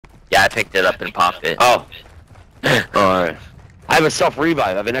Yeah, I picked it up and popped it. Oh. Alright. I have a self-revive.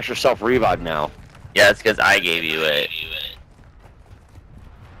 I have an extra self-revive now. Yeah, it's because I gave you it.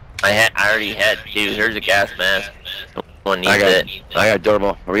 I already had two. Here's a gas mask. Someone needs it. I got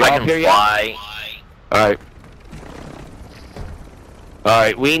durable. Are we I all can here fly. yet? Alright.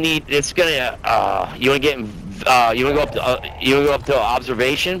 Alright, we need, it's gonna, you wanna get, you wanna go up to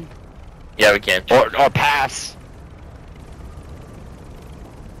observation? Yeah, we can. Or pass.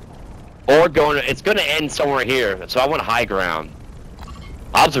 Or going, it's gonna end somewhere here, so I want high ground.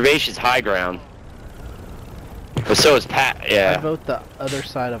 Observation's high ground. But so is yeah. I vote the other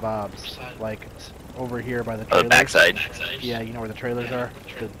side of obs, like over here by the Oh, trailers. the backside. Yeah, you know where the trailers are?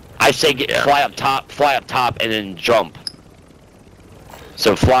 I say fly up top, and then jump.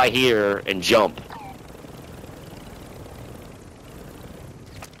 So fly here and jump.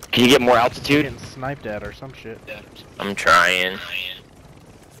 Can you get more altitude? Getting sniped at or some shit. I'm trying.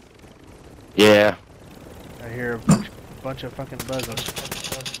 Yeah. I hear a bunch of fucking buzzing.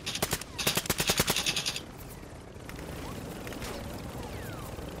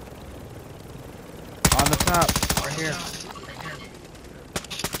 On the top, right here.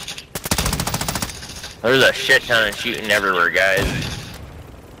 There's a shit ton of shooting everywhere, guys.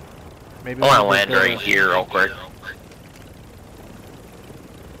 Maybe I want to land right here real quick.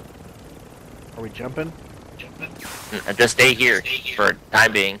 Are we jumping? Just stay here for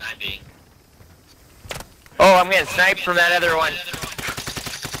time being. Oh, I'm getting sniped from that other one.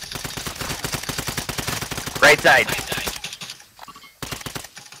 Right side.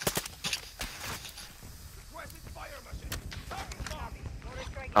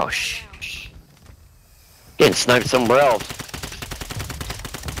 Oh, shh. Getting sniped somewhere else.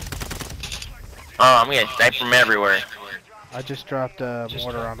 Oh, I'm getting sniped from everywhere. I just dropped a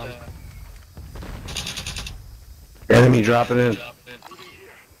mortar on them. Enemy dropping in.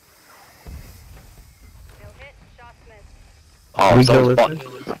 Oh, so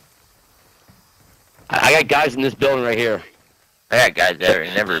I got guys in this building right here. I got guys there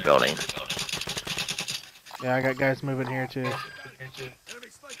in every building. Yeah, I got guys moving here too.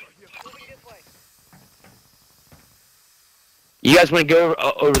 You guys want to go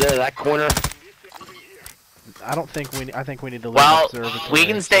over there to that corner? I don't think we. I think we need to leave Well, observatory. we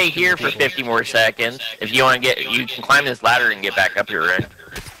can stay here for 50 more seconds. If you want to get, you can climb this ladder and get back up here, right?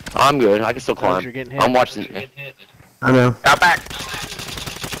 I'm good. I can still climb. You're getting hit. I'm watching. I know. Got back.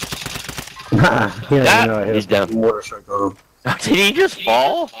 Yeah, no, I hit He's down. Mortar strike on him. Did he just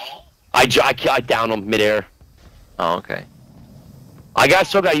fall? I downed him midair. Oh, okay. I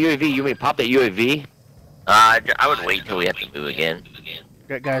still got UAV. You may pop that UAV. I would wait till we have to move again.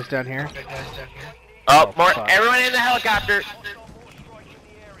 Got guys down here. Oh, more! fuck. Everyone in the helicopter.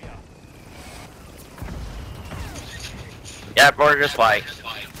 Yep, we're just like.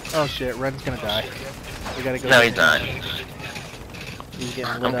 Oh shit, Ren's gonna die. We gotta go. No, get he's him. not. He's getting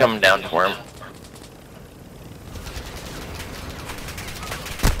I'm lit up. coming down for him.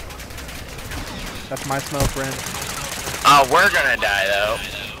 That's my smoke, Ren. Oh, we're gonna die though.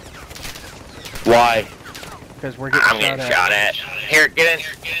 Why? Because we're getting I'm getting shot at. Here, get in.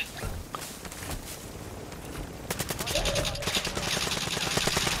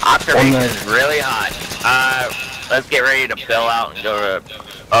 Observation is really hot. Let's get ready to bail out and go to.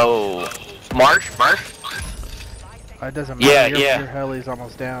 Oh, Marsh. It doesn't Yeah, matter. yeah. Your heli's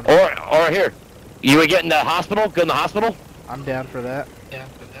almost down. Or here. You would get in the hospital? Go in the hospital? I'm down for that.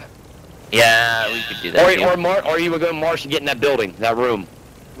 Yeah, we could do that. Or you would go to Marsh and get in that building, that room.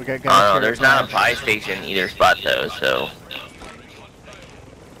 We got guys. Oh no, here there's at not a Marsh. buy station either spot though, so.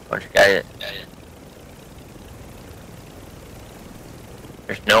 Bunch of guys.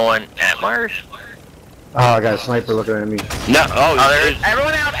 There's no one at Mars. Oh, I got a sniper looking at me. No. Oh, there's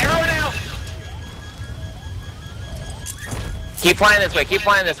everyone out! Everyone out! Keep flying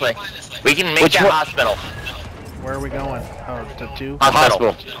this way. We can make that hospital. Where are we going? Oh, to 2?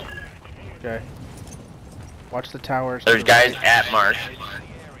 Hospital. Okay. Watch the towers. There's guys at Mars.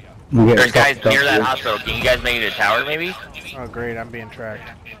 There's guys near that hospital. Can you guys make it a tower, maybe? Oh great, I'm being tracked.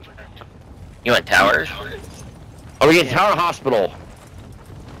 You want towers? Oh, we get Tower Hospital.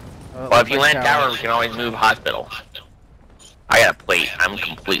 Well, if you land tower, we can always move hospital. I got a plate. I'm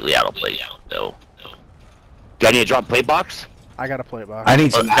completely out of plate, so. Do I need to drop plate box? I got a plate box. I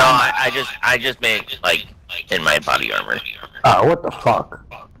need Well, some. no, I just made like in my body armor. Oh, what the fuck?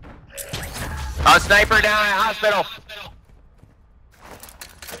 Oh, sniper down at hospital.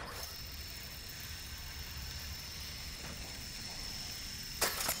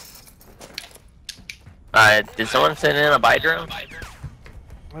 Did someone send in a buy drone?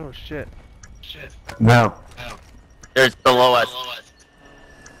 Oh shit. No. There's below us.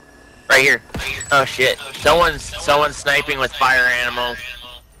 Right here. Oh shit. Someone's sniping with fire animals.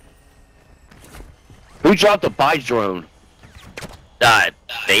 Who dropped a buy drone?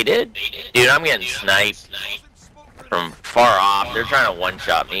 They did? Dude, I'm getting sniped from far off. They're trying to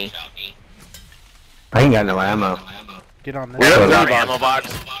one-shot me. I ain't got no ammo. Get on We this. don't Yeah, got ammo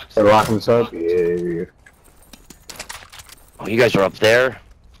box. They're locking us up? Yeah. Oh, you guys are up there?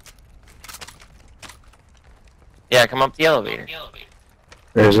 Yeah, come up the elevator.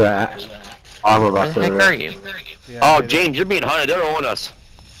 There's that. Armor Where box the heck over are there. you? Yeah, Oh, they- James, you're being hunted. They're on us.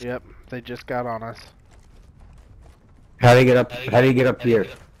 Yep, they just got on us. How do you get up? How do you get up here?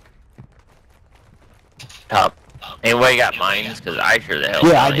 Top. Anybody got mines? Because I sure the hell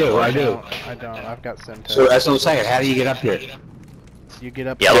Yeah, I don't do. anymore. I do. I don't. I've got Semtex. So that's what I'm saying. How do you get up here? You get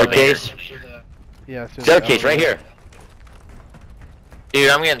up. Yellow to the- Staircase. Yeah. through the Staircase right elevator. here. Dude,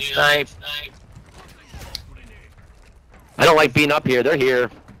 I'm getting sniped. I don't like being up here. They're here.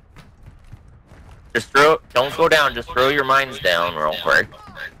 Just don't go down, just throw your mines down real quick.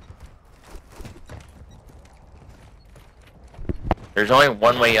 There's only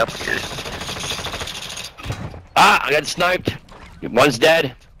one way up here. Ah, I got sniped. One's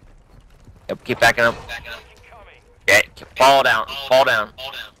dead. Yep, keep backing up. Yeah, fall down, fall down.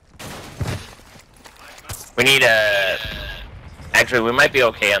 We need actually, we might be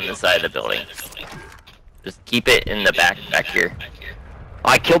okay on this side of the building. Just keep it in the back here.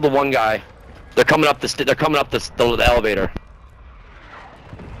 I killed the one guy. They're coming up the elevator.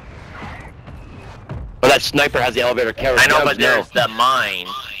 But that sniper has the elevator carried. I know, but there's the mine.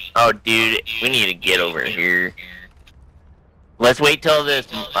 Oh, dude, we need to get over here. Let's wait till this,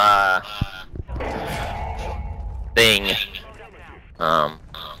 thing,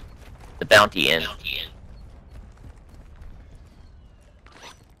 the bounty ends.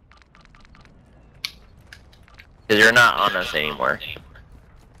 Because you're not on us anymore.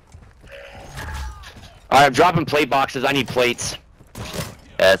 Alright, I'm dropping plate boxes. I need plates. Yeah,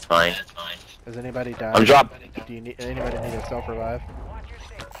 that's fine. Has anybody died? I'm dropping. Do you need anybody need a self-revive?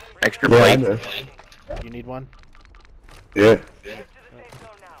 Extra Yeah, I plate. do. You need one? Yeah.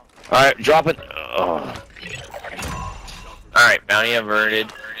 Alright, drop it. Oh. Alright, bounty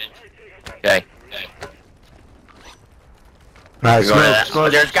averted. Okay. Alright, Go to that.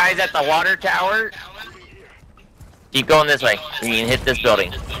 smoke. There's guys at the water tower. Keep going this way. You can hit this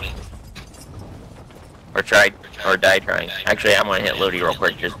building. Or die trying. Actually, I'm gonna hit Lodi real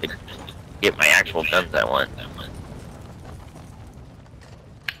quick just to get my actual guns I want.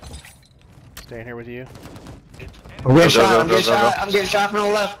 Staying here with you. I'm getting shot. go, I'm go, getting go, shot. go. I'm getting shot from the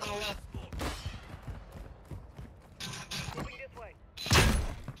left.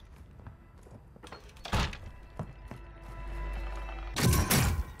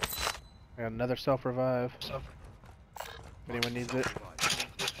 I got another self-revive. If anyone needs it.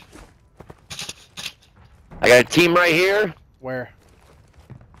 I got a team right here. Where?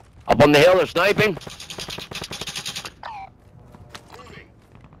 Up on the hill, they're sniping.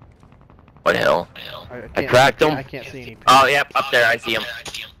 What hell? can't- cracked him. I can't see any. Oh, yep, up there. I see him.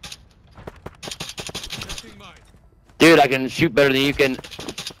 Dude, I can shoot better than you can.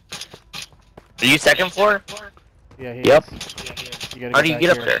 Are you second floor? Yeah, he Yep. is. You gotta How do you back get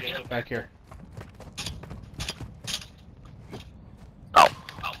up here. there? Back here. Oh.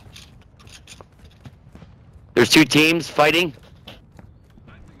 There's two teams fighting.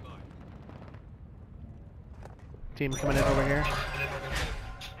 Team coming in over here.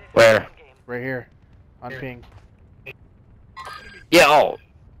 Where? Right here. On ping. Yeah, oh.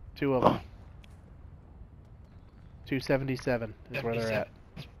 Two of them. 277 is where they're at.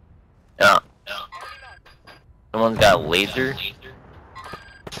 Yeah. Someone's got a laser.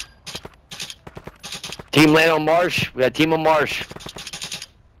 Team land on Marsh. We got a team on Marsh.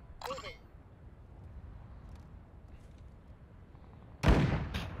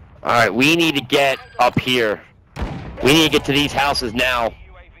 Alright, we need to get up here. We need to get to these houses now.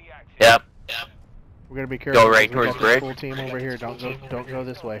 Yep. We're gonna be careful. right because we towards got this bridge. full team over here. Don't go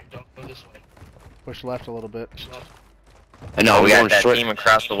this way. Push left a little bit. I know, We we're got going that straight. team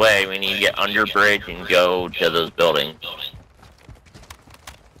across the way. We need to get under bridge and go to those buildings.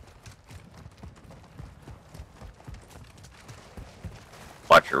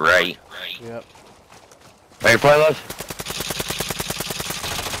 Watch your right. Yep. Right in front of us.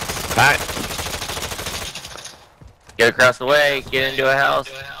 Alright. Get across the way. Get into a house.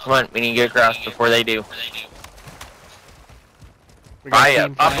 Come on, we need to get across before they do. We got a Right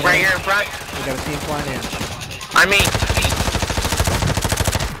team up flying right in. here in front. We got a team flying in. I mean,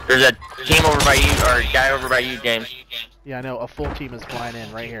 there's a team over by you, or a guy over by you, James. Yeah, I know. A full team is flying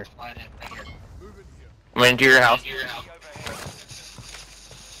in right here. I'm into your house.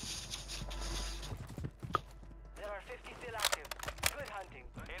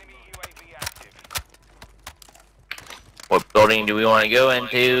 building do we want to go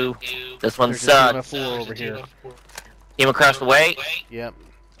into? This one There's a team of sucks. 4 over here. Team across the way? Yep.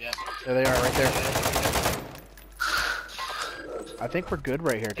 There they are, right there. I think we're good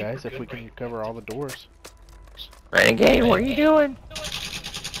right here, guys, if we can cover all the doors. Renegade, what are you doing?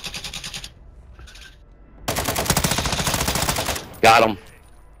 Got him.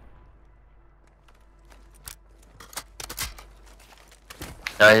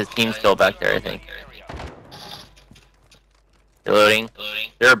 No, his team's still back there, I think. They're loading.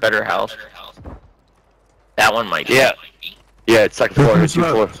 They're a better house. That one might be. Yeah. Yeah, it's second floor. It's 2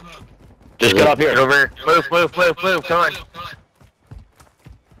 floor. Just get up here. Get over. Move, move, move, move. Come on.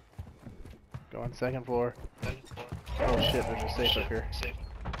 Go on second floor. Oh shit, there's a safe up here.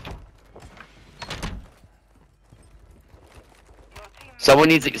 Someone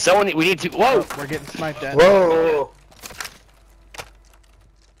needs to. We need to. Whoa! Oh, we're getting sniped at. Whoa!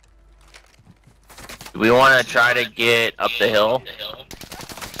 Do we want to try to get up the hill?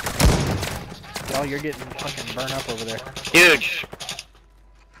 Oh, you're getting fucking burned up over there. Dude!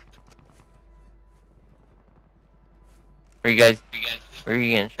 Where you guys? Where are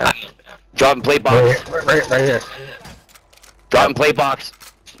you getting shot? Dropping plate box. Right here. Dropping plate box.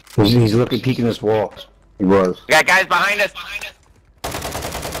 He's looking, peeking this wall. He was. We got guys behind us!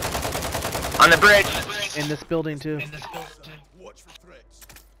 On the bridge! In this building too.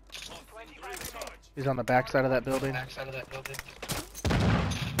 He's on the back side of that building.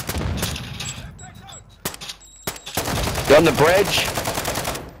 They're on the bridge.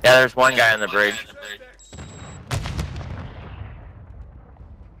 Yeah, there's one guy on the bridge.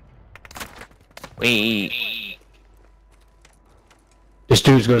 This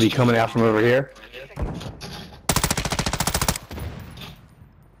dude's gonna be coming out from over here.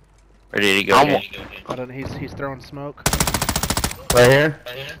 Where did he go? I don't. He's throwing smoke. Right here.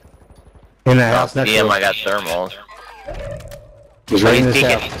 In the house next See to him, him. I got thermals. He's right in He's this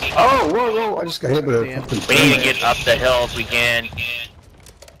peeking. house. Oh, whoa, whoa! I just got hit with a fucking We need to get up the hill if we can.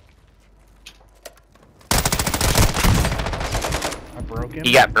 I broke him.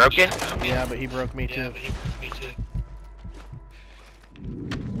 He got broken? Yeah, but he broke me too.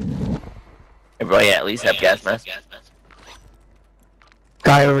 Everybody at least have gas mask.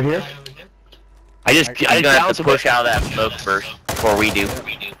 guy over here. I He's gonna have bounced to push out of that smoke first before we do.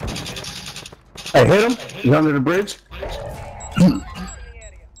 I hit him. He's under the bridge.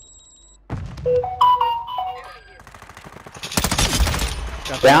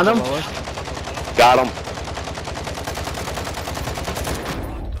 Found him. Got him.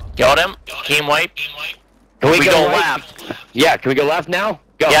 Killed him. Team wipe. Can we go right? left? Yeah, can we go left now?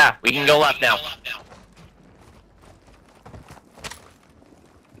 Go. Yeah, we can go left now.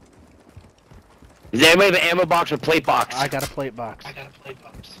 Does anybody have an ammo box or plate box? I got a plate box.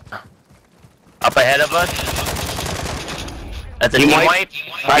 Up ahead of us. That's a Team team wipe?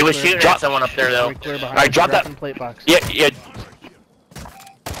 wipe. He was shooting at someone up there though. We clear behind. Alright, drop that. Dropping plate box. Yeah, yeah.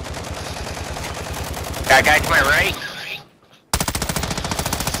 Got a guy to my right.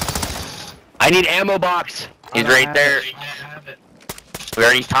 I need ammo box. He's right there. We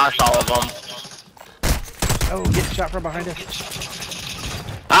already tossed all of them. Oh, getting shot from behind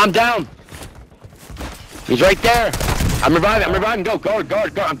us. I'm down. He's right there. I'm reviving. Go, guard.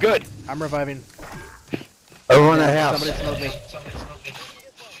 I'm good. I'm reviving. Over on that house. Somebody smoked me.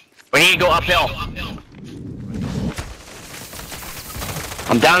 We need to go uphill.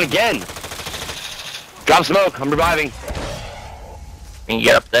 I'm down again. Drop smoke. I'm reviving. We can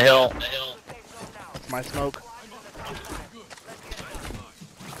get up the hill. That's my smoke.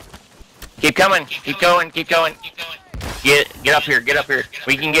 Keep coming. Keep going. Get up here.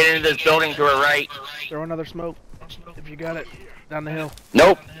 We can get into this building to our right. Throw another smoke. If you got it. Down the hill.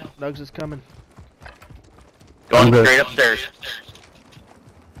 Nope. Nugs is coming. Going good. straight upstairs.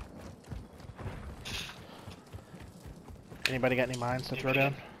 Anybody got any mines to throw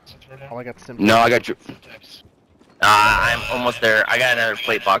down? All I got is No, I got you. I'm almost there. I got another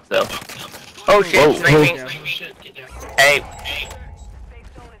plate box though. Oh shit, Whoa. sniping. Yeah. Hey.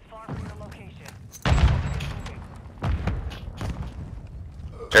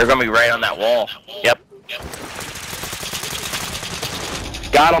 They're gonna be right on that wall. Yep.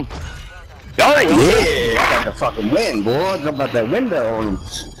 Got him. Got him. Yeah, got the fucking win, boy. Jump out that window on him.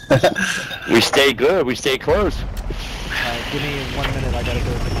 We stay good. We stay close. Alright, give me 1 minute. I gotta go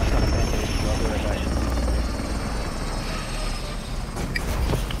get my son a bandage. I'll be right back.